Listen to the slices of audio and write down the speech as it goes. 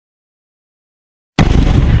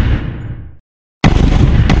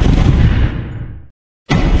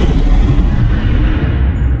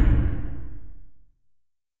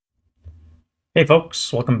Hey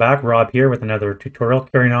folks, welcome back. Rob here with another tutorial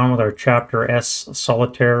carrying on with our Chapter S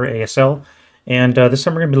Solitaire ASL. And this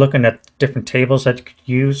time we're going to be looking at different tables that you could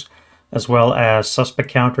use, as well as suspect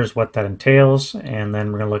counters, what that entails. And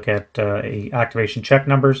then we're going to look at activation check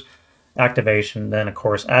numbers, activation, then of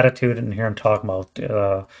course attitude. And here I'm talking about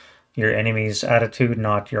your enemy's attitude,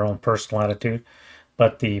 not your own personal attitude,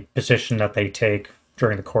 but the position that they take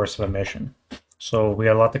during the course of a mission. So we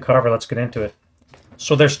got a lot to cover. Let's get into it.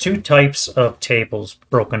 So there's two types of tables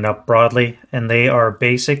broken up broadly, and they are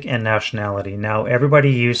basic and nationality. Now everybody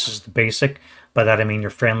uses the basic, by that I mean your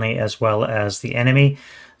friendly as well as the enemy.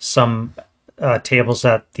 Some tables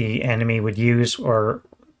that the enemy would use, or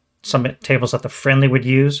some tables that the friendly would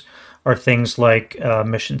use, are things like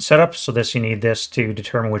mission setup. So this, you need this to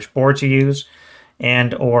determine which boards you use,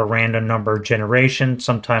 and or random number generation.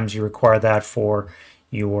 Sometimes you require that for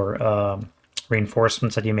your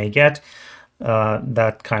reinforcements that you may get.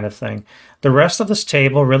 That kind of thing. The rest of this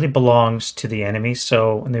table really belongs to the enemy.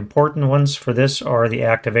 So the important ones for this are the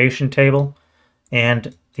activation table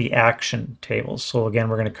and the action tables. So again,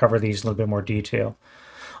 we're going to cover these in a little bit more detail.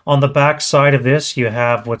 On the back side of this, you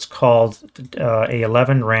have what's called a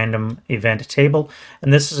 11 random event table.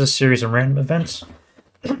 And this is a series of random events,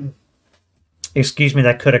 excuse me,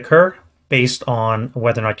 that could occur based on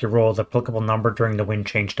whether or not you roll the applicable number during the wind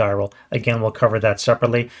change die roll. Again, we'll cover that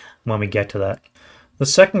separately when we get to that. The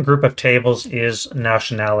second group of tables is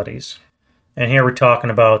nationalities. And here we're talking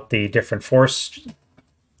about the different force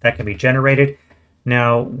that can be generated.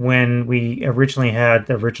 Now, when we originally had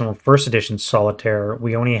the original first edition Solitaire,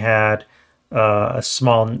 we only had a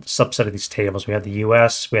small subset of these tables. We had the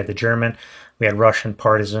US, we had the German, we had Russian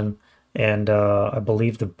partisan, and I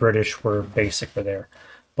believe the British were basic for there.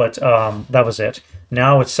 But that was it.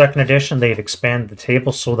 Now with second edition, they've expanded the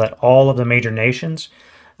table so that all of the major nations,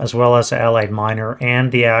 as well as the Allied Minor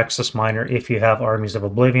and the Axis Minor, if you have Armies of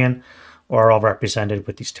Oblivion, are all represented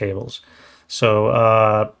with these tables.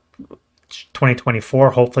 So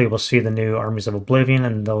 2024, hopefully we'll see the new Armies of Oblivion,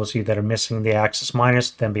 and those of you that are missing the Axis Minus,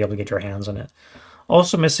 then be able to get your hands on it.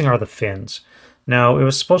 Also missing are the Finns. Now, it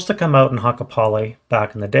was supposed to come out in Hakapale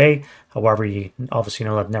back in the day. However, you obviously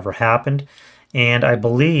know that never happened. And I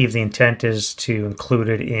believe the intent is to include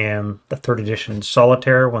it in the third edition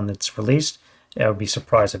Solitaire when it's released. I would be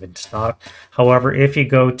surprised if it's not. However, if you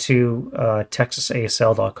go to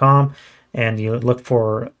texasasl.com and you look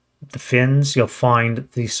for the Finns, you'll find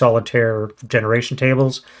the Solitaire generation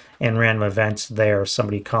tables and random events there.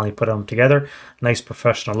 Somebody kindly put them together. Nice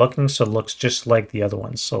professional looking, so it looks just like the other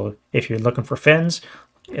ones. So if you're looking for Finns,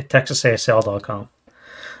 at texasasl.com.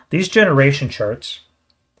 These generation charts,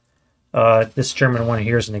 this German one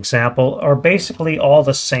here is an example, are basically all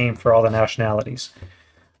the same for all the nationalities.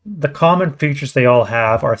 The common features they all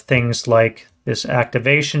have are things like this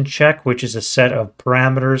activation check, which is a set of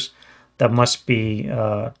parameters that must be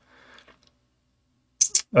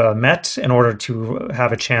met in order to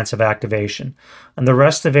have a chance of activation. And the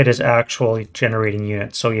rest of it is actually generating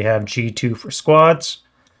units. So you have G2 for squads.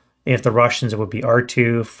 If the Russians, it would be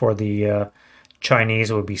R2. For the Chinese,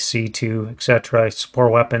 it would be C2, etc.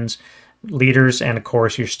 Support weapons, leaders, and of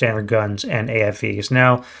course your standard guns and AFEs.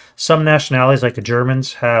 Now, some nationalities like the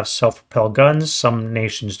Germans have self-propelled guns. Some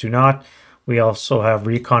nations do not. We also have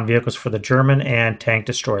recon vehicles for the German and tank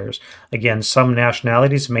destroyers. Again, some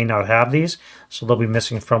nationalities may not have these, so they'll be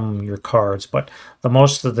missing from your cards. But the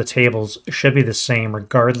most of the tables should be the same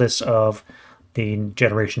regardless of the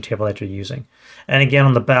generation table that you're using. And again,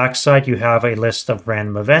 on the back side, you have a list of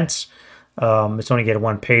random events. It's only get a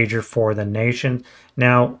one-pager for the nation.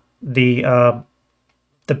 Now, the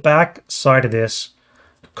back side of this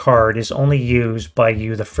card is only used by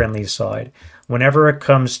you, the friendly side. Whenever it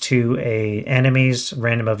comes to a enemy's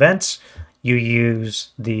random events, you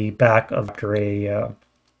use the back of a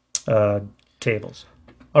tables.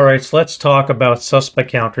 All right, so let's talk about suspect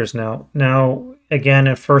counters now. Now, again,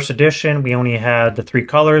 in first edition, we only had the three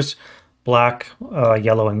colors: black,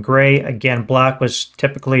 yellow, and gray. Again, black was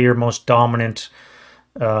typically your most dominant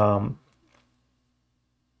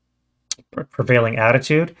prevailing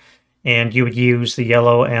attitude, and you would use the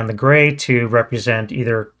yellow and the gray to represent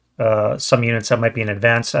either some units that might be an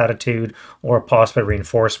advanced attitude or possibly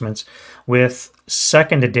reinforcements. With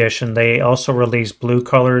second edition, they also released blue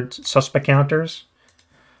colored suspect counters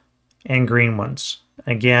and green ones.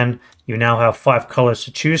 Again, you now have 5 colors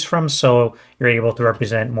to choose from, so you're able to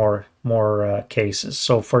represent more cases.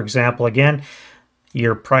 So for example, again,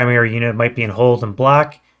 your primary unit might be in hold in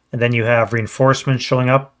black, and then you have reinforcements showing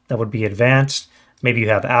up that would be advanced. Maybe you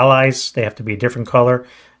have allies, they have to be a different color.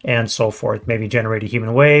 and so forth. Maybe generate a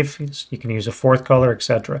human wave. You can use a fourth color,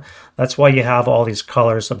 etc. That's why you have all these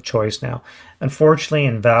colors of choice now. Unfortunately,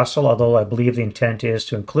 in Vassal, although I believe the intent is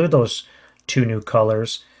to include those two new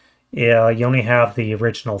colors, yeah, you only have the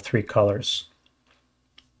original three colors.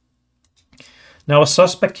 Now, a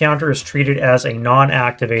suspect counter is treated as a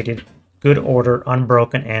non-activated, good order,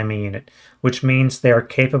 unbroken enemy unit, which means they are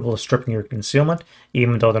capable of stripping your concealment,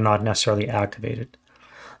 even though they're not necessarily activated.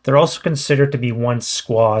 They're also considered to be one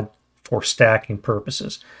squad for stacking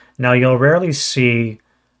purposes. Now, you'll rarely see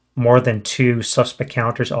more than two suspect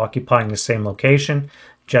counters occupying the same location.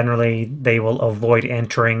 Generally, they will avoid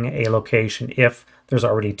entering a location if there's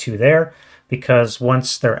already two there, because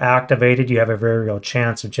once they're activated, you have a very real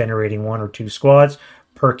chance of generating one or two squads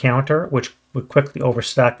per counter, which would quickly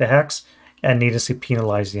overstack the hex and needlessly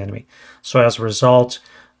penalize the enemy. So as a result,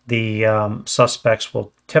 the suspects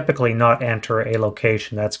will typically not enter a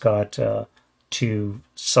location that's got two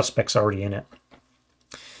suspects already in it.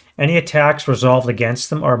 Any attacks resolved against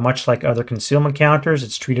them are much like other concealment counters.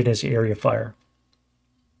 It's treated as area fire.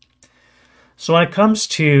 So when it comes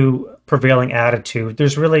to prevailing attitude,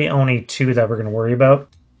 there's really only two that we're going to worry about.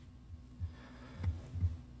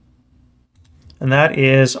 And that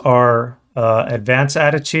is our advance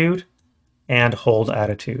attitude and hold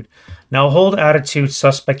attitude. Now, hold attitude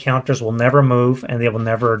suspect counters will never move and they will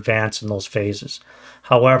never advance in those phases.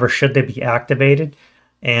 However, should they be activated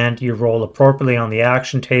and you roll appropriately on the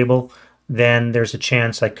action table, then there's a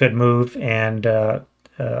chance they could move and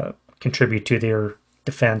contribute to their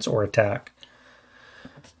defense or attack.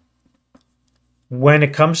 When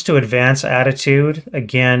it comes to advance attitude,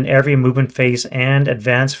 again, every movement phase and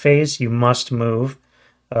advance phase, you must move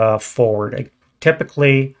forward.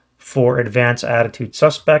 Typically, for advanced attitude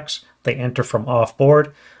suspects, they enter from off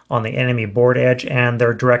board on the enemy board edge, and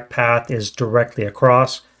their direct path is directly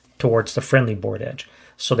across towards the friendly board edge.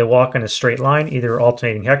 So they walk in a straight line, either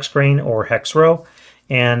alternating hex grain or hex row,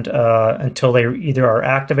 and until they either are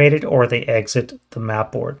activated or they exit the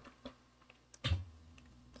map board.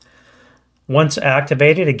 Once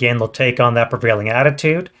activated, again, they'll take on that prevailing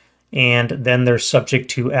attitude, and then they're subject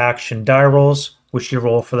to action die rolls, which you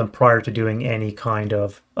roll for them prior to doing any kind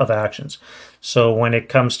of actions. So when it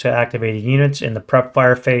comes to activated units in the prep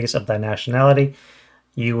fire phase of that nationality,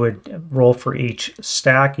 you would roll for each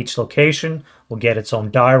stack, each location will get its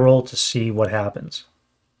own die roll to see what happens.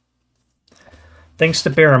 Things to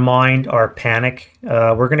bear in mind are panic.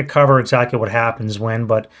 We're going to cover exactly what happens when,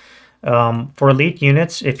 but for elite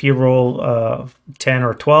units, if you roll 10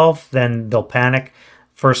 or 12, then they'll panic.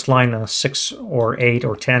 First line 6 or 8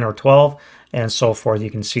 or 10 or 12, and so forth.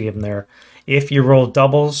 You can see them there. If you roll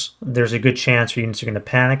doubles, there's a good chance your units are going to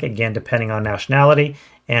panic, again, depending on nationality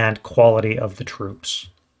and quality of the troops.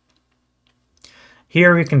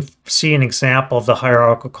 Here you can see an example of the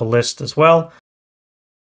hierarchical list as well.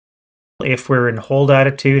 If we're in hold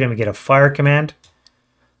attitude and we get a fire command,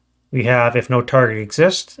 we have, if no target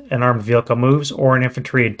exists, an armed vehicle moves or an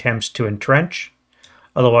infantry attempts to entrench.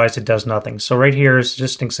 Otherwise, it does nothing. So right here is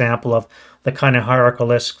just an example of the kind of hierarchical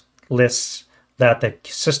lists that the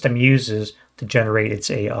system uses to generate its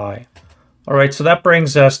AI. All right, so that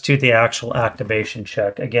brings us to the actual activation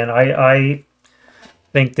check. Again, I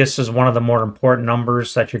think this is one of the more important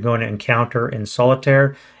numbers that you're going to encounter in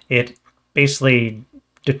solitaire. It basically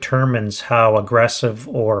determines how aggressive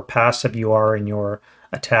or passive you are in your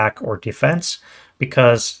attack or defense,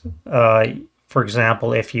 because for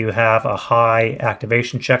example, if you have a high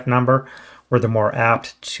activation check number where they're more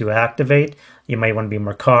apt to activate, you might want to be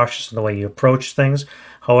more cautious in the way you approach things.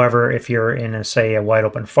 However, if you're in say a wide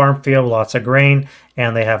open farm field, lots of grain,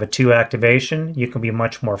 and they have a 2 activation, you can be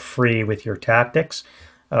much more free with your tactics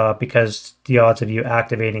because the odds of you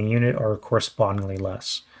activating a unit are correspondingly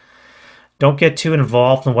less. Don't get too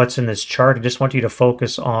involved in what's in this chart. I just want you to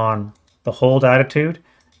focus on the hold attitude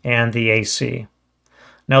and the AC.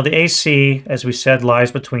 Now the AC, as we said,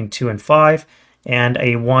 lies between 2 and 5, and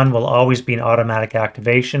a 1 will always be an automatic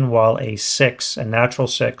activation, while a 6, a natural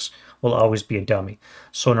 6, will always be a dummy.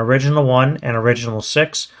 So an original 1 and original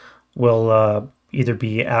 6 will either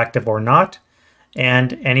be active or not,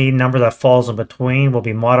 and any number that falls in between will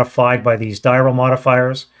be modified by these die roll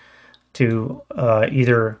modifiers to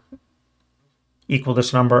either equal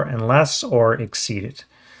this number and less or exceed it.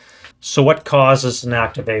 So what causes an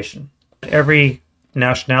activation? Every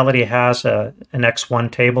nationality has an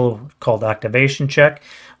X1 table called activation check,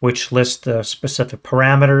 which lists the specific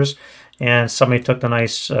parameters, and somebody took the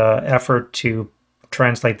nice effort to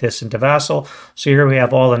translate this into Vassal. So here we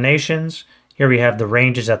have all the nations, here we have the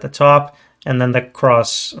ranges at the top, and then the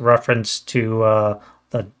cross reference to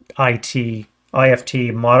the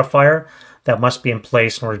IFT modifier that must be in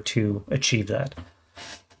place in order to achieve that.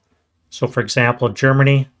 So for example,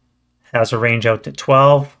 Germany has a range out to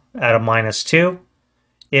 12 at a -2.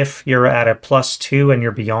 If you're at a +2 and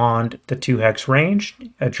you're beyond the 2 hex range,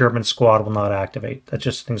 a German squad will not activate. That's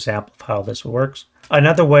just an example of how this works.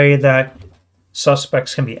 Another way that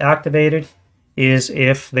suspects can be activated is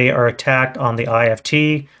if they are attacked on the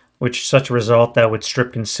IFT, which is such a result that would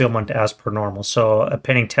strip concealment as per normal. So a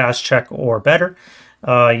pending task check or better,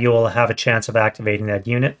 you'll have a chance of activating that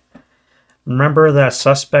unit. Remember that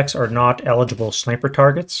suspects are not eligible sniper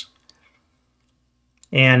targets,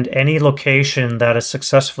 and any location that is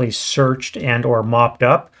successfully searched and or mopped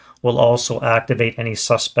up will also activate any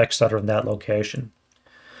suspects that are in that location.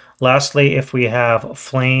 Lastly, if we have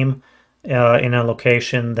flame in a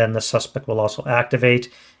location, then the suspect will also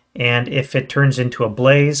activate. And if it turns into a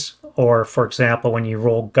blaze, or for example, when you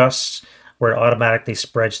roll gusts where it automatically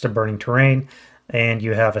spreads to burning terrain, and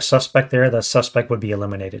you have a suspect there, the suspect would be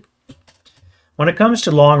eliminated. When it comes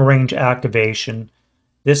to long-range activation,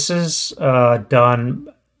 this is done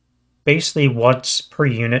basically once per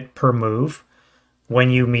unit per move when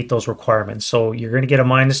you meet those requirements. So you're going to get a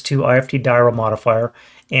 -2 IFT diral modifier,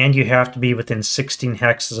 and you have to be within 16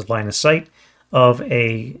 hexes of line of sight of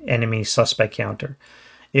a enemy suspect counter.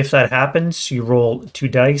 If that happens, you roll 2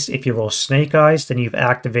 dice. If you roll snake eyes, then you've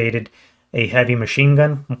activated a heavy machine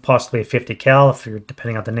gun, possibly a 50 cal if you're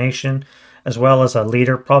depending on the nation, as well as a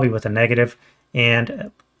leader, probably with a negative,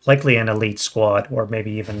 and likely an elite squad, or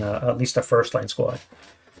maybe even at least a first line squad.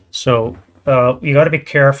 So you got to be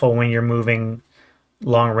careful when you're moving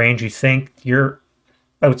long range. You think you're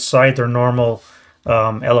outside their normal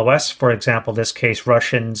LOS. For example, this case,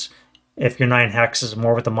 Russians, if your 9 hexes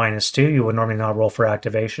more with a -2, you would normally not roll for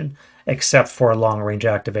activation, except for a long range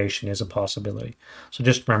activation is a possibility. So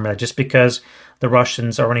just remember that just because the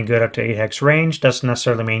Russians are only good up to 8 hex range doesn't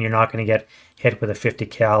necessarily mean you're not going to get hit with a 50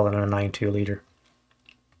 cal and a 9.2 leader.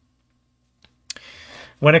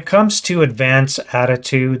 When it comes to advanced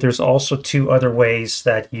attitude, there's also 2 other ways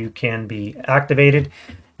that you can be activated,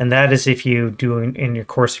 and that is if you do in your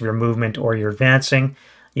course of your movement or you're advancing,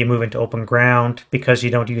 you move into open ground. Because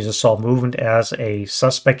you don't use assault movement as a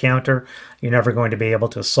suspect counter, you're never going to be able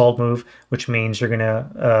to assault move, which means you're going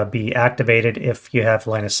to be activated if you have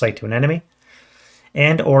line of sight to an enemy,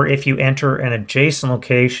 and or if you enter an adjacent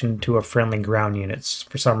location to a friendly ground units.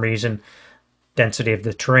 For some reason, density of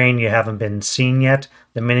the terrain, you haven't been seen yet.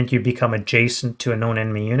 The minute you become adjacent to a known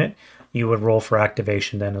enemy unit, you would roll for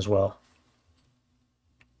activation then as well.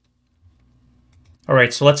 All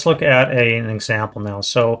right, so let's look at an example now.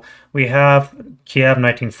 So we have Kiev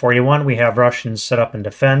 1941. We have Russians set up in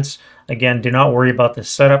defense. Again, do not worry about the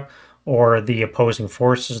setup or the opposing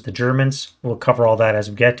forces, the Germans. We'll cover all that as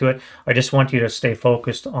we get to it. I just want you to stay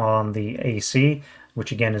focused on the AC,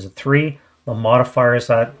 which again is a 3. The modifiers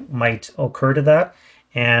that might occur to that,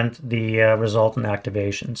 and the resultant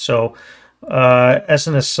activation. So as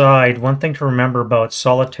an aside, one thing to remember about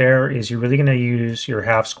solitaire is you're really going to use your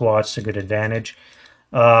half squads to good advantage.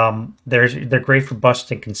 They're great for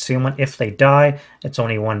busting concealment. If they die, it's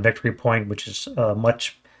only 1 victory point, which is a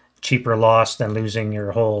much cheaper loss than losing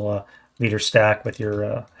your whole leader stack with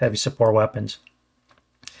your heavy support weapons.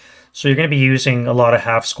 So you're going to be using a lot of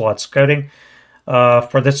half squad scouting.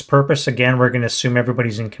 For this purpose, again, we're going to assume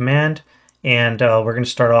everybody's in command, and we're going to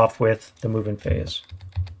start off with the movement phase.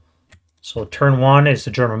 So turn 1 is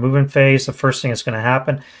the German movement phase. The first thing that's going to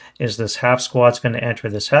happen is this half squad's going to enter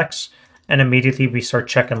this hex, and immediately we start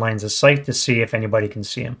checking lines of sight to see if anybody can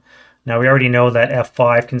see him. Now we already know that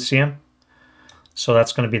F5 can see him, so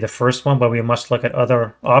that's going to be the first one, but we must look at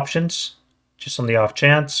other options, just on the off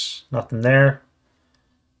chance. Nothing there.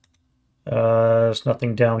 There's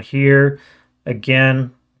nothing down here.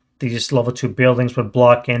 Again, these level 2 buildings would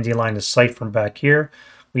block any line of sight from back here.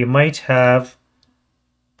 We might have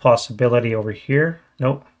possibility over here.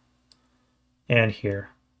 Nope. And here.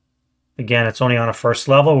 Again, it's only on a first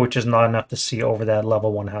level, which is not enough to see over that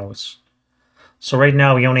level 1 house. So right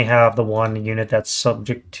now we only have the 1 unit that's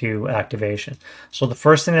subject to activation. So the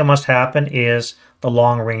first thing that must happen is the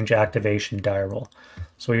long range activation die roll.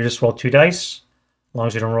 So you just roll 2 dice. As long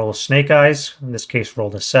as you don't roll a snake eyes, in this case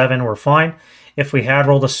roll a 7, we're fine. If we had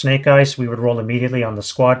rolled a snake eyes, we would roll immediately on the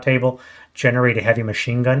squad table, generate a heavy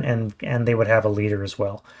machine gun, and they would have a leader as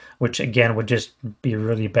well, which again would just be a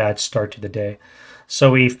really bad start to the day.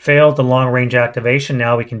 So we failed the long range activation.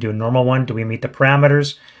 Now we can do a normal one. Do we meet the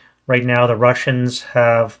parameters? Right now the Russians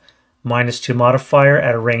have -2 modifier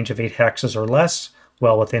at a range of 8 hexes or less,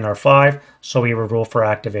 well within our 5, so we would roll for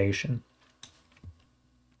activation.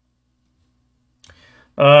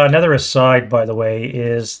 Another aside, by the way,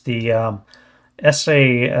 is the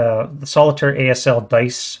the Solitaire ASL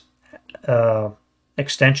dice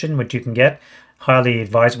extension, which you can get. Highly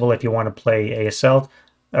advisable if you want to play ASL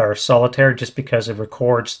or Solitaire, just because it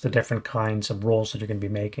records the different kinds of rolls that you're going to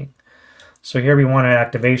be making. So here we want an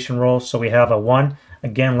activation roll, so we have a 1.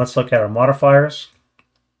 Again, let's look at our modifiers.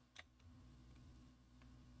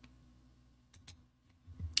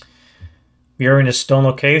 We are in a stone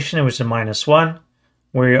location, it was a -1.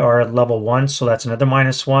 We are at level 1, so that's another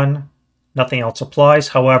 -1. Nothing else applies.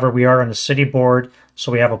 However, we are on the city board,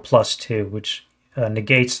 so we have a +2, which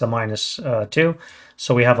negates the -2.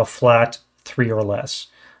 So we have a flat 3 or less.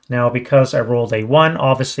 Now, because I rolled a 1,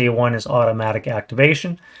 obviously a 1 is automatic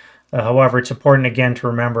activation. However, it's important again to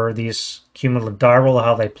remember these cumulative die roll,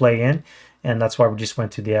 how they play in, and that's why we just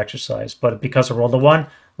went through the exercise. But because I rolled a 1,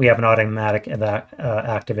 we have an automatic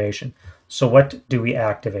activation. So what do we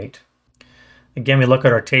activate? Again, we look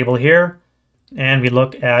at our table here, and we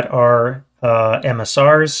look at our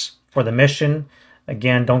MSRs for the mission.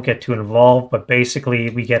 Again, don't get too involved, but basically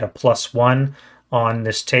we get a +1 on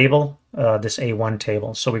this table, this A1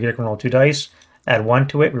 table. So we can roll 2 dice, add 1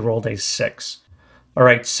 to it, we rolled a 6. All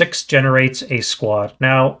right, 6 generates a squad.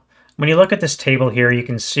 Now, when you look at this table here, you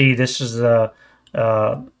can see this is the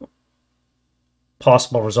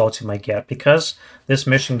possible results you might get. Because this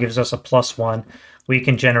mission gives us a +1, we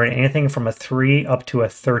can generate anything from a 3 up to a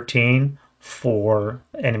 13 for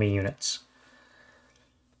enemy units.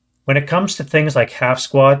 When it comes to things like half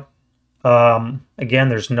squad, again,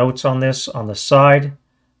 there's notes on this on the side.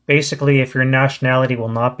 Basically, if your nationality will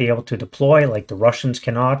not be able to deploy, like the Russians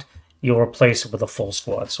cannot, you'll replace it with a full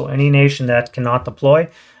squad. So any nation that cannot deploy,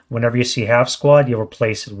 whenever you see half squad, you'll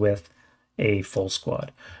replace it with a full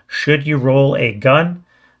squad. Should you roll a gun,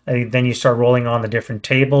 then you start rolling on the different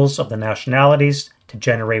tables of the nationalities to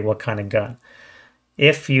generate what kind of gun.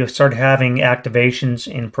 If you start having activations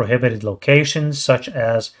in prohibited locations, such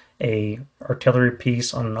as a artillery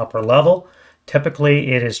piece on an upper level,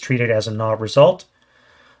 typically it is treated as a null result,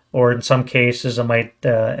 or in some cases,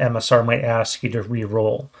 MSR might ask you to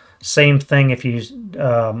re-roll. Same thing if you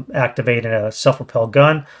activate a self-propelled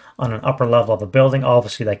gun on an upper level of a building.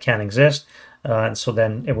 Obviously, that can't exist, and so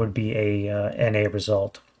then it would be a NA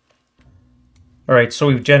result. All right, so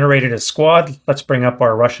we've generated a squad. Let's bring up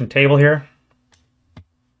our Russian table here.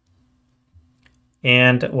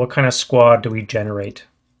 And what kind of squad do we generate?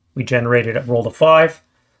 We rolled a 5.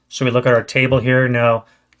 So we look at our table here. Now,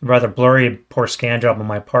 rather blurry, poor scan job on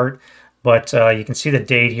my part, but you can see the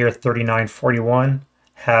date here, 3941,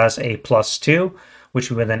 has a +2,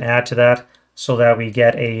 which we would then add to that, so that we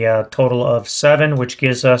get a total of 7, which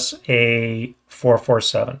gives us a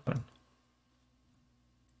 447.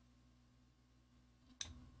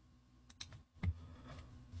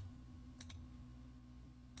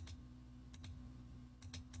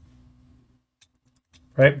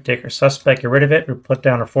 Right, take our suspect, get rid of it, we put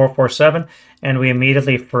down a 447, and we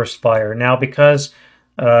immediately first fire. Now, because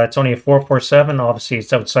it's only a 447, obviously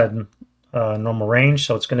it's outside normal range,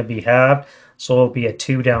 so it's going to be halved. So it'll be a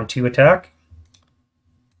 2 down 2 attack,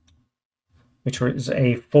 which is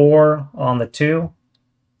a 4 on the 2.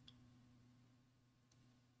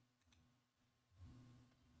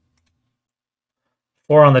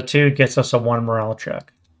 Four on the 2 gets us a 1 morale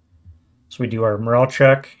check. So we do our morale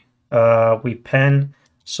check, we pen,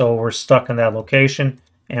 so we're stuck in that location,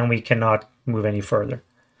 and we cannot move any further.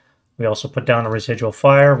 We also put down a residual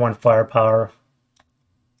fire, 1 firepower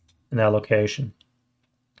in that location.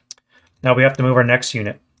 Now we have to move our next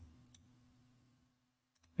unit.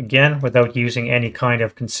 Again, without using any kind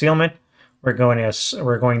of concealment, we're going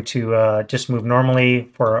to just move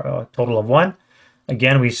normally for a total of 1.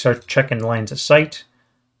 Again, we start checking lines of sight.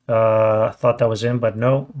 I thought that was in, but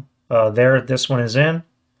no. This one is in.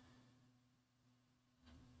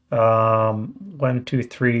 1, 2,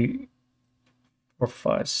 3, 4,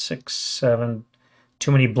 5, 6, 7.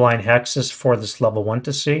 Too many blind hexes for this level 1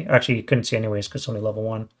 to see. Actually, you couldn't see anyways because it's only level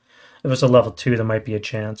 1. If it was a level 2, there might be a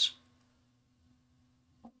chance.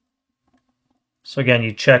 So again,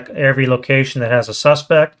 you check every location that has a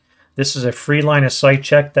suspect. This is a free line of sight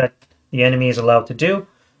check that the enemy is allowed to do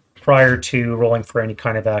prior to rolling for any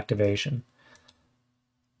kind of activation.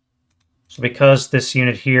 So because this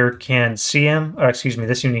unit here can see him,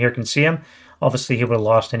 this unit here can see him, obviously he would have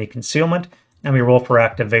lost any concealment, and we roll for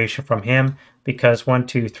activation from him because 1,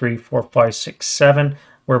 2, 3, 4, 5, 6, 7,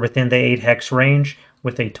 we're within the 8 hex range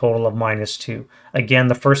with a total of -2. Again,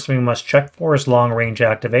 the first thing we must check for is long range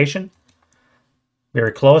activation.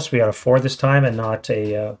 Very close. We got a 4 this time, and not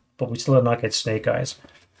a, but we still did not get snake eyes.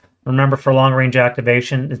 Remember, for long range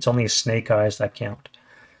activation, it's only snake eyes that count.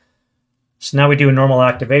 So now we do a normal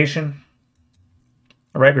activation.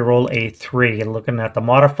 All right, we roll a 3. Looking at the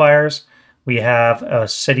modifiers, we have a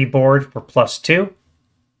city board for +2.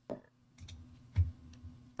 All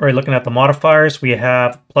right, looking at the modifiers, we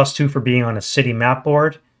have +2 for being on a city map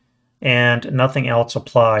board, and nothing else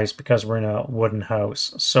applies because we're in a wooden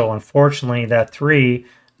house. So unfortunately, that 3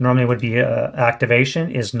 normally would be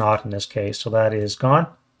activation is not in this case, so that is gone.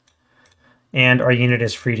 And our unit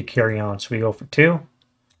is free to carry on, so we go for 2.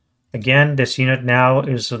 Again, this unit now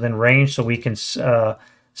is within range, so we can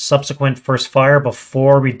subsequent first fire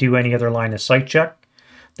before we do any other line of sight check.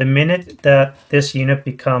 The minute that this unit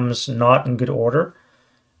becomes not in good order,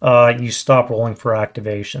 you stop rolling for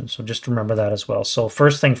activation. So just remember that as well. So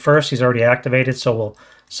first thing first, he's already activated, so we'll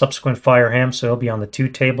subsequent fire him, so he'll be on the 2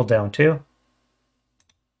 table down 2.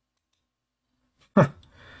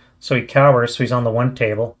 So he cowers, so he's on the 1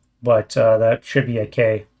 table, but that should be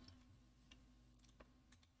okay.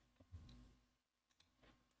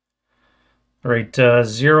 All right,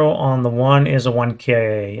 0 on the 1 is a 1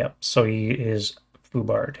 KA. Yep, so he is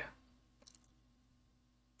foobarred.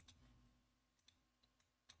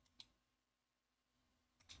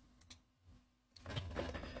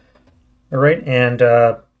 All right, and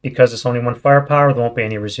because it's only 1 firepower, there won't be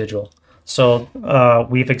any residual. So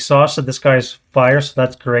we've exhausted this guy's fire, so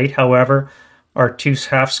that's great. However, our 2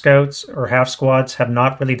 half scouts or half squads have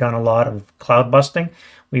not really done a lot of cloud busting.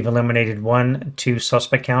 We've eliminated 1, 2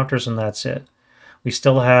 suspect counters, and that's it. We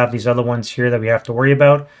still have these other ones here that we have to worry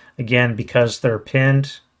about. Again, because they're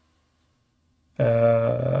pinned,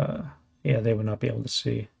 yeah, they would not be able to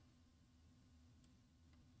see.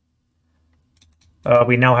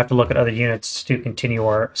 We now have to look at other units to continue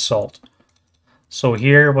our assault. So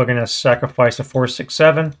here we're going to sacrifice a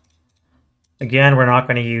 4-6-7. Again, we're not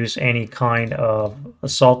going to use any kind of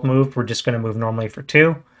assault move. We're just going to move normally for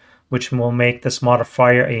 2, which will make this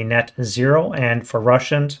modifier a net 0. And for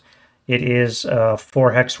Russians, it is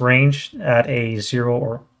 4 hex range at a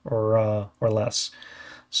 0 or less.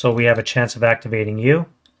 So we have a chance of activating you.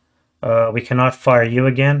 We cannot fire you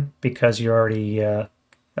again because you're already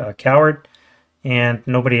coward, and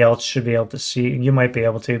nobody else should be able to see. You might be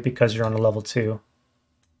able to because you're on a level 2.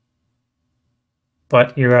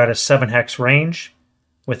 But you're at a 7 hex range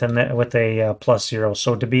with a +0.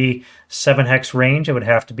 So to be 7 hex range, it would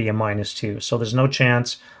have to be a -2. So there's no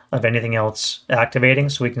chance of anything else activating,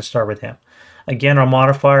 so we can start with him. Again, our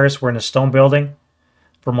modifiers, we're in a stone building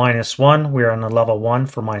for -1. We're on a level 1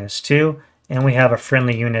 for -2. And we have a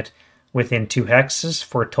friendly unit within 2 hexes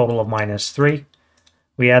for a total of -3.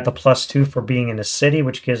 We add the +2 for being in a city,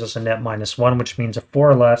 which gives us a net -1, which means a 4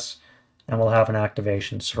 or less, and we'll have an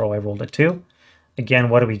activation. So I rolled a 2. Again,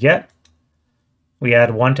 what do we get? We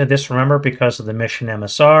add 1 to this, remember, because of the mission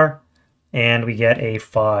MSR, and we get a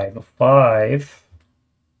 5. A 5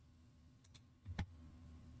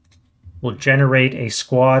 will generate a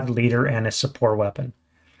squad leader and a support weapon.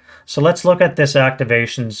 So let's look at this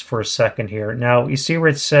activations for a second here. Now, you see where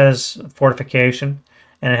it says fortification,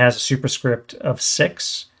 and it has a superscript of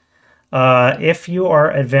 6. If you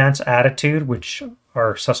are advanced attitude, which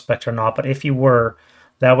our suspects are not, but if you were,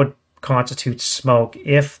 that would constitute smoke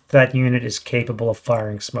if that unit is capable of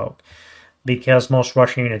firing smoke. Because most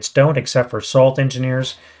Russian units don't, except for assault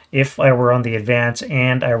engineers, if I were on the advance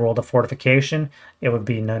and I rolled a fortification, it would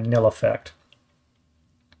be nil effect.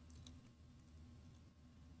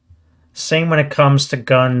 Same when it comes to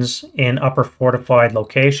guns in upper fortified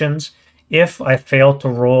locations. If I fail to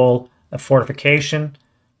roll a fortification,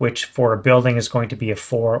 which for a building is going to be a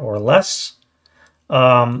 4 or less,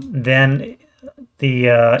 then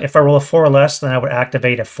if I roll a 4 or less, then I would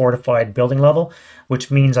activate a fortified building level,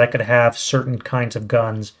 which means I could have certain kinds of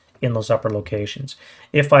guns in those upper locations.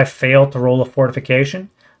 If I fail to roll a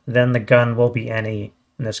fortification, then the gun will be NE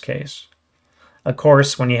in this case. Of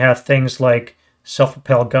course, when you have things like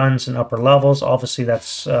self-propelled guns in upper levels, obviously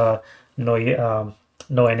that's no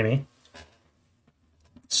enemy.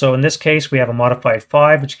 So in this case, we have a modified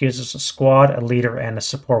 5, which gives us a squad, a leader, and a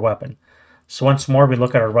support weapon. So once more, we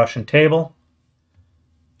look at our Russian table.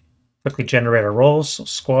 Quickly generate our rolls. So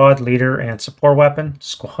squad, leader, and support weapon.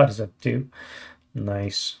 Squad is a 2.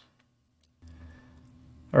 Nice.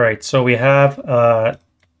 All right, so we have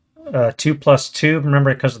 2 plus 2.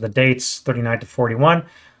 Remember, because of the dates, 39 to 41.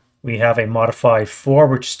 We have a modified 4,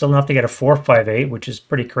 which is still enough to get a 458, which is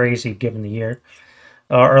pretty crazy given the year.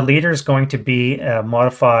 Our leader is going to be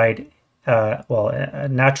modified, a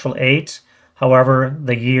natural 8. However,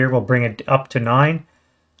 the year will bring it up to 9.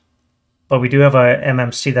 But we do have a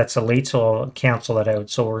MMC that's elite, so I'll cancel that out.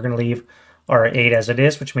 So we're going to leave our 8 as it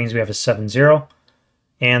is, which means we have a 7-0.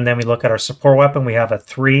 And then we look at our support weapon. We have a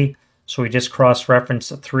 3. So we just cross-reference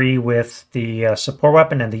the 3 with the support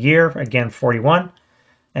weapon and the year. Again, 41.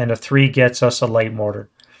 and a 3 gets us a light mortar.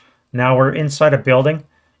 Now we're inside a building,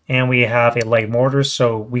 and we have a light mortar,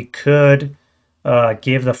 so we could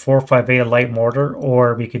give the 458 a light mortar,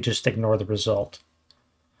 or we could just ignore the result.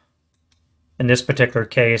 In this particular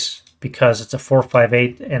case, because it's a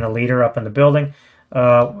 458 and a leader up in the building,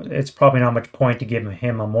 it's probably not much point to give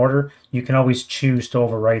him a mortar. You can always choose to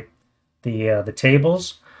overwrite the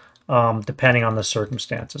tables depending on the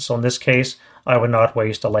circumstances. So in this case, I would not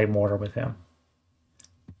waste a light mortar with him.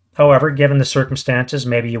 However, given the circumstances,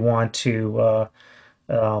 maybe you want to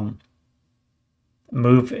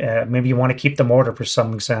move, maybe you want to keep the mortar for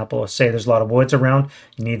some example. Say there's a lot of woods around,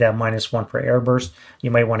 you need that -1 for air burst.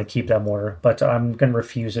 You might want to keep that mortar, but I'm going to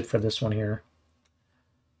refuse it for this one here.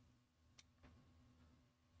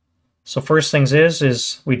 So first things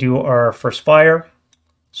is we do our first fire.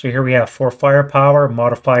 So here we have 4 firepower,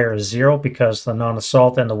 modifier is 0 because the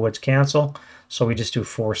non-assault and the woods cancel. So we just do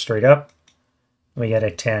 4 straight up. We get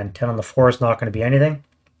a 10. 10 on the 4 is not going to be anything.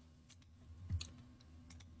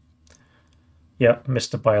 Yep,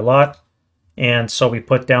 missed it by a lot. And so we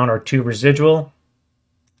put down our 2 residual.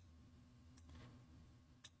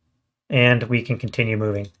 And we can continue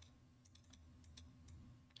moving.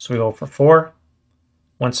 So we go for 4.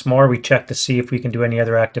 Once more, we check to see if we can do any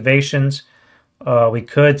other activations. We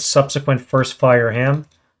could subsequent first fire him.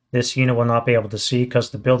 This unit will not be able to see because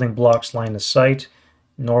the building blocks line of sight,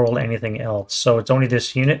 nor will anything else. So it's only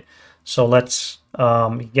this unit. So let's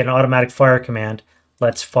get an automatic fire command.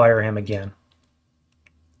 Let's fire him again.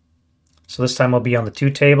 So this time we'll be on the 2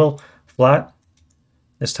 table, flat.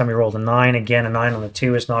 This time we rolled a 9. Again, a 9 on the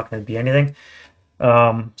 2 is not going to be anything.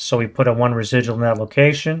 So we put a 1 residual in that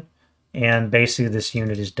location, and basically this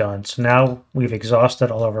unit is done. So now we've exhausted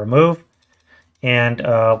all of our move, and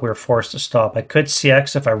we're forced to stop. I could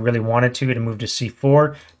CX if I really wanted to move to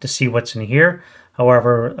C4 to see what's in here.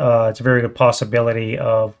 However, it's a very good possibility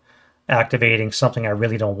of activating something I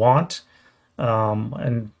really don't want,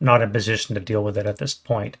 and not in a position to deal with it at this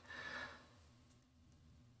point.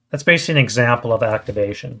 That's basically an example of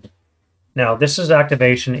activation. Now, this is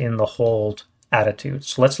activation in the hold attitude.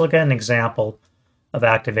 So let's look at an example of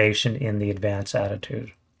activation in the advanced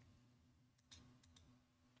attitude.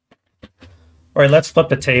 All right, let's flip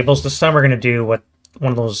the tables. This time we're going to do one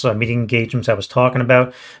of those meeting engagements I was talking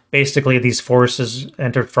about. Basically, these forces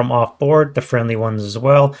entered from off board, the friendly ones as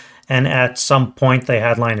well, and at some point they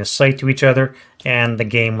had line of sight to each other, and the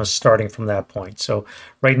game was starting from that point. So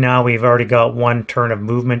right now we've already got 1 turn of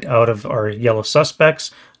movement out of our yellow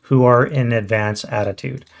suspects who are in advanced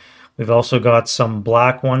attitude. We've also got some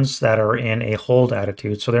black ones that are in a hold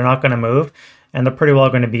attitude, so they're not going to move, and they're pretty well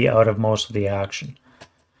going to be out of most of the action.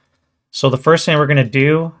 So the first thing we're going to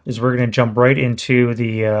do is we're going to jump right into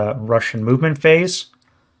the Russian movement phase.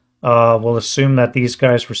 We'll assume that these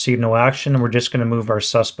guys receive no action, and we're just going to move our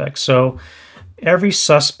suspects. So every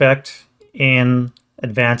suspect in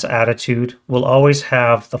advanced attitude will always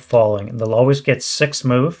have the following. They'll always get 6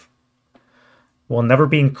 move, will never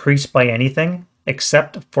be increased by anything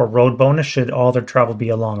except for road bonus should all their travel be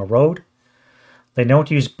along a road. They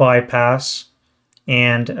don't use bypass,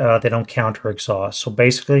 and they don't counter exhaust. So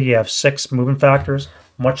basically you have 6 movement factors,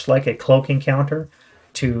 much like a cloaking counter,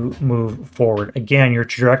 to move forward. Again, your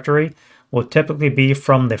trajectory will typically be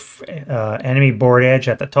from the enemy board edge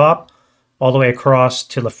at the top all the way across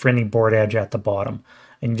to the friendly board edge at the bottom,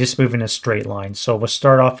 and you just move in a straight line. So we'll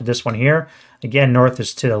start off with this one here. Again, north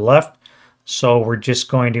is to the left, so we're just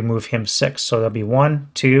going to move him 6. So there'll be 1,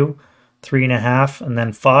 2, 3.5, and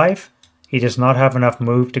then 5. He does not have enough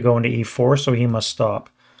move to go into E4, so he must stop.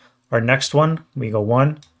 Our next one, we go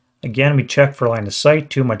 1. Again, we check for line of sight,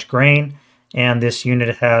 too much grain, and this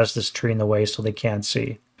unit has this tree in the way so they can't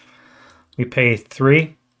see. We pay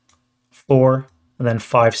 3, 4, and then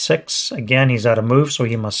 5, 6. Again, he's out of move, so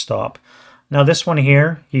he must stop. Now this one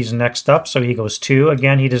here, he's next up, so he goes 2.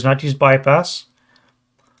 Again, he does not use bypass.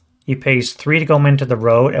 He pays 3 to go into the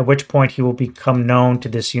road, at which point he will become known to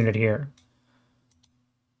this unit here.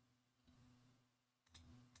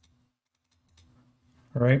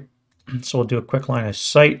 All right, so we'll do a quick line of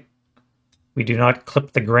sight. We do not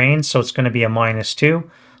clip the grain, so it's going to be a -2.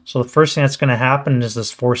 So the first thing that's going to happen is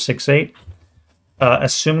this 468.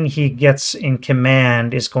 Assuming he gets in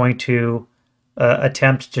command, is going to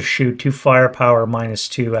attempt to shoot 2 firepower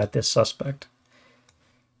 -2 at this suspect.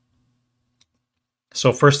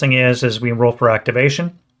 So first thing is we roll for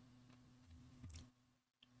activation.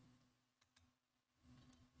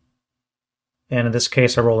 And in this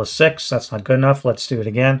case, I roll a 6. That's not good enough. Let's do it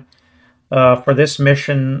again. For this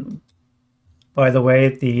mission, by the way,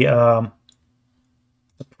 the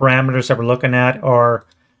parameters that we're looking at are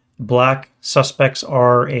black suspects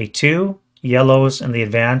are a 2, yellows and the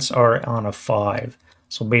advance are on a 5.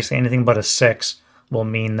 So basically anything but a 6 will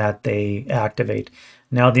mean that they activate.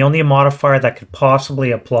 Now the only modifier that could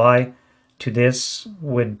possibly apply to this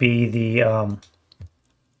would be the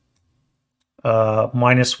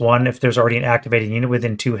 -1 if there's already an activated unit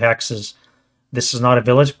within 2 hexes. This is not a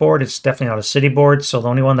village board, it's definitely not a city board, so the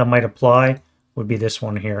only one that might apply would be this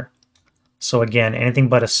one here. So again, anything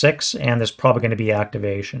but a 6, and there's probably going to be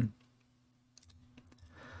activation.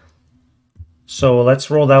 So let's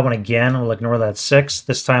roll that one again. We'll ignore that 6.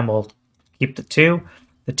 This time we'll keep the 2.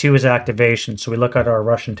 The 2 is activation. So we look at our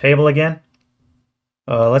Russian table again.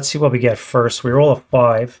 Let's see what we get first. We roll a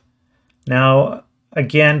 5. Now,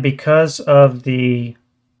 again, because of the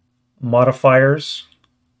modifiers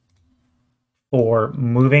for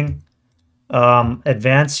moving,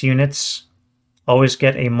 advanced units always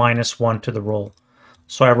get a -1 to the roll.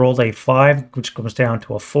 So I rolled a 5, which comes down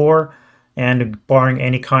to a 4. And barring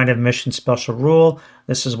any kind of mission special rule,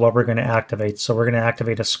 this is what we're going to activate. So we're going to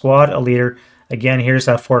activate a squad, a leader. Again, here's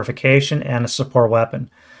that fortification and a support weapon.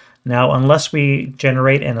 Now, unless we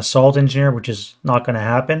generate an assault engineer, which is not going to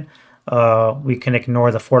happen, we can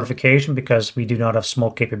ignore the fortification because we do not have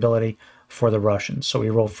smoke capability for the Russians. So we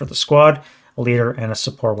roll for the squad, a leader, and a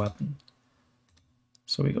support weapon.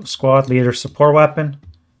 So we go squad, leader, support weapon.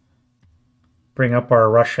 Bring up our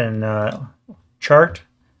Russian chart.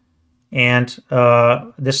 And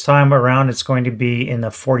this time around, it's going to be in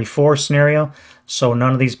the 44 scenario. So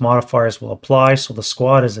none of these modifiers will apply. So the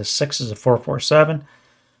squad is a 6, is a 447.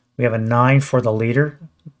 We have a 9 for the leader,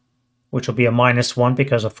 which will be a -1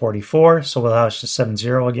 because of 44. So we'll have just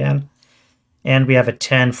 7-0 again. And we have a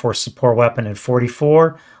 10 for support weapon, and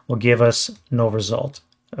 44 will give us no result.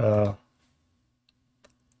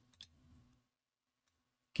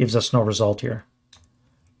 Gives us no result here.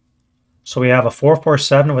 So we have a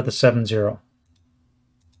 447 with a 7-0.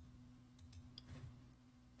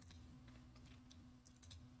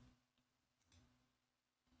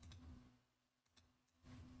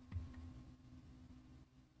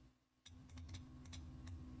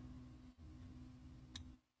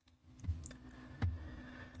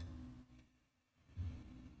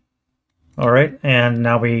 All right, and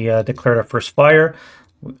now we declared our first fire.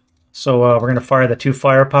 So we're going to fire the 2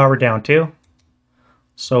 firepower down 2.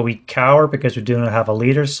 So we cower because we do not have a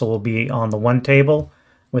leader, so we'll be on the 1 table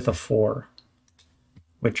with a 4.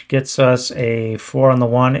 Which gets us a 4 on the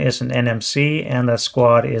 1 is an NMC, and the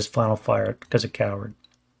squad is final fire because it cowered.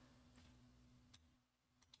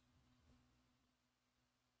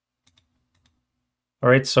 All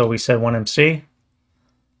right, so we said 1 MC.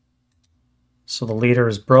 So the leader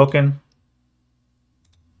is broken,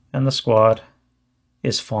 and the squad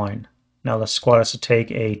is fine. Now the squad has to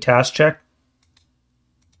take a task check,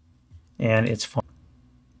 and it's fine.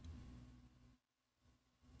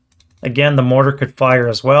 Again, the mortar could fire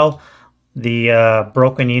as well. The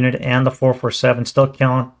broken unit and the 447 still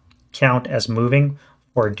count as moving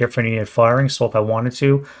for a different unit firing. So if I wanted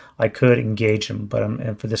to, I could engage them, but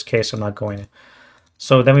and for this case, I'm not going to.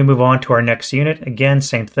 So then we move on to our next unit. Again,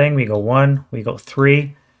 same thing. We go 1, we go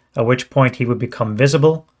 3, at which point he would become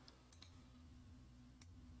visible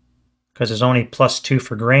because there's only +2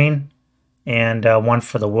 for grain and 1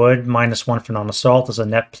 for the wood. -1 for non-assault is a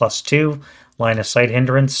net +2. Line of sight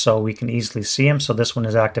hindrance, so we can easily see him. So this one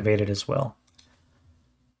is activated as well.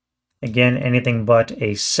 Again, anything but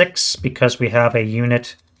a 6 because we have a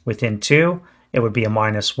unit within 2. It would be a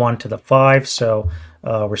 -1 to the 5, so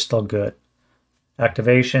we're still good.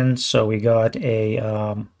 Activation, so we got a...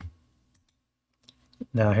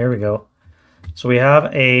 now here we go. So we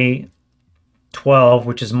have a 12,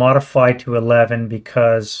 which is modified to 11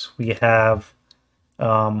 because we have...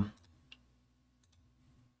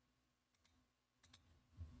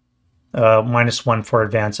 -1 for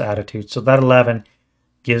advanced attitude. So that 11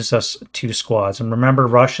 gives us 2 squads. And remember,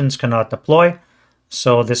 Russians cannot deploy,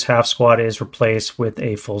 so this half squad is replaced with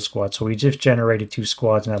a full squad. So we just generated 2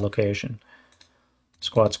 squads in that location.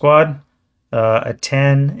 Squad, a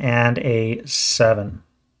 10 and a 7.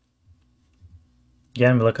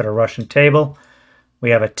 Again, we look at our Russian table. We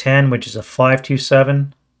have a 10, which is a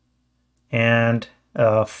 527, and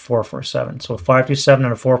a 447. So a 527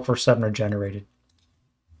 and a 447 are generated.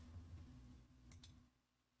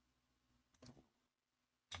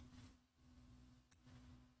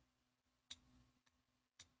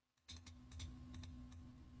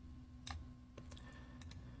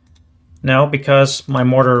 Now, because my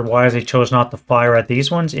mortar wisely chose not to fire at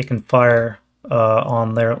these ones, it can fire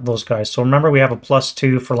on those guys. So remember, we have a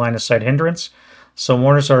 +2 for line of sight hindrance. So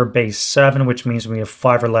mortars are base 7, which means we have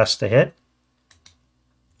 5 or less to hit.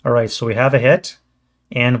 All right, so we have a hit,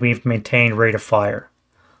 and we've maintained rate of fire.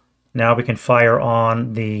 Now we can fire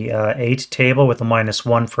on the 8 table with a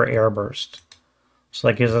 -1 for airburst. So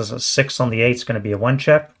that gives us a 6 on the 8. It's going to be a 1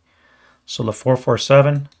 check. So the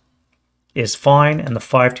 447 is fine, and the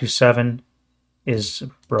 527 is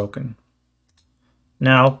broken.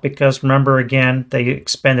 Now, because remember again, they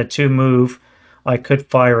expended 2 move, I could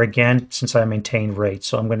fire again since I maintained rate.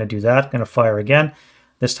 So I'm going to do that. I'm going to fire again.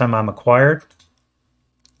 This time I'm acquired.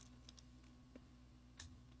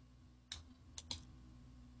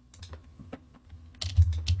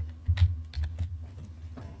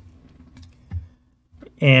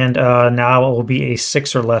 And now it will be a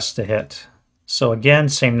 6 or less to hit. So again,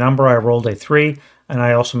 same number. I rolled a 3, and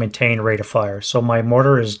I also maintained rate of fire. So my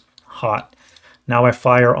mortar is hot. Now I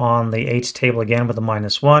fire on the 8 table again with a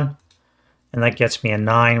 -1, and that gets me a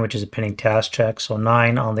 9, which is a pinning task check. So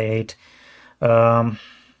 9 on the 8, and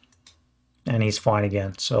he's fine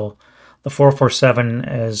again. So the 447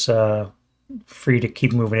 is free to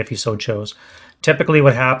keep moving if you so chose. Typically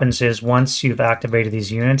what happens is once you've activated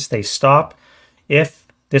these units, they stop. If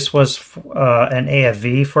this was an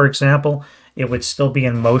AFV, for example, it would still be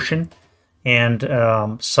in motion and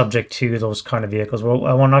subject to those kind of vehicles.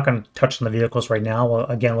 We're not going to touch on the vehicles right now.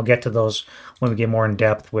 Again, we'll get to those when we get more in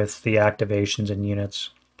depth with the activations and units.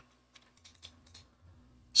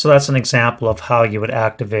 So that's an example of how you would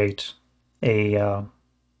activate a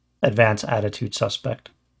advanced attitude suspect.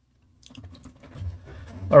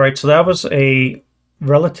 All right, so that was a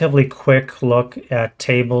relatively quick look at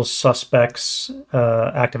tables, suspects,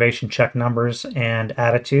 activation check numbers, and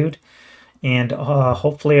attitude. And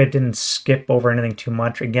hopefully I didn't skip over anything too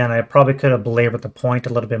much. Again, I probably could have belabored the point a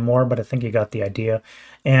little bit more, but I think you got the idea.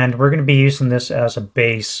 And we're going to be using this as a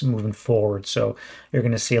base moving forward. So you're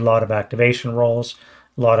going to see a lot of activation rolls,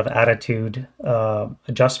 a lot of attitude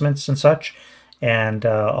adjustments and such. And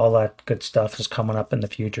all that good stuff is coming up in the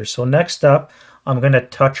future. So next up, I'm going to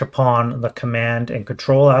touch upon the command and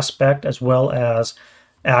control aspect as well as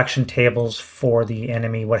action tables for the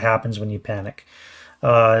enemy, what happens when you panic.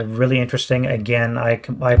 Really interesting. Again, I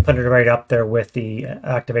put it right up there with the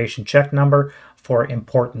activation check number for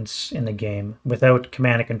importance in the game. Without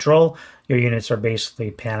command and control, your units are basically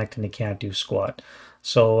panicked and they can't do squat.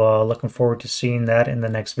 So looking forward to seeing that in the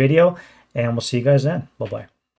next video, and we'll see you guys then. Bye-bye.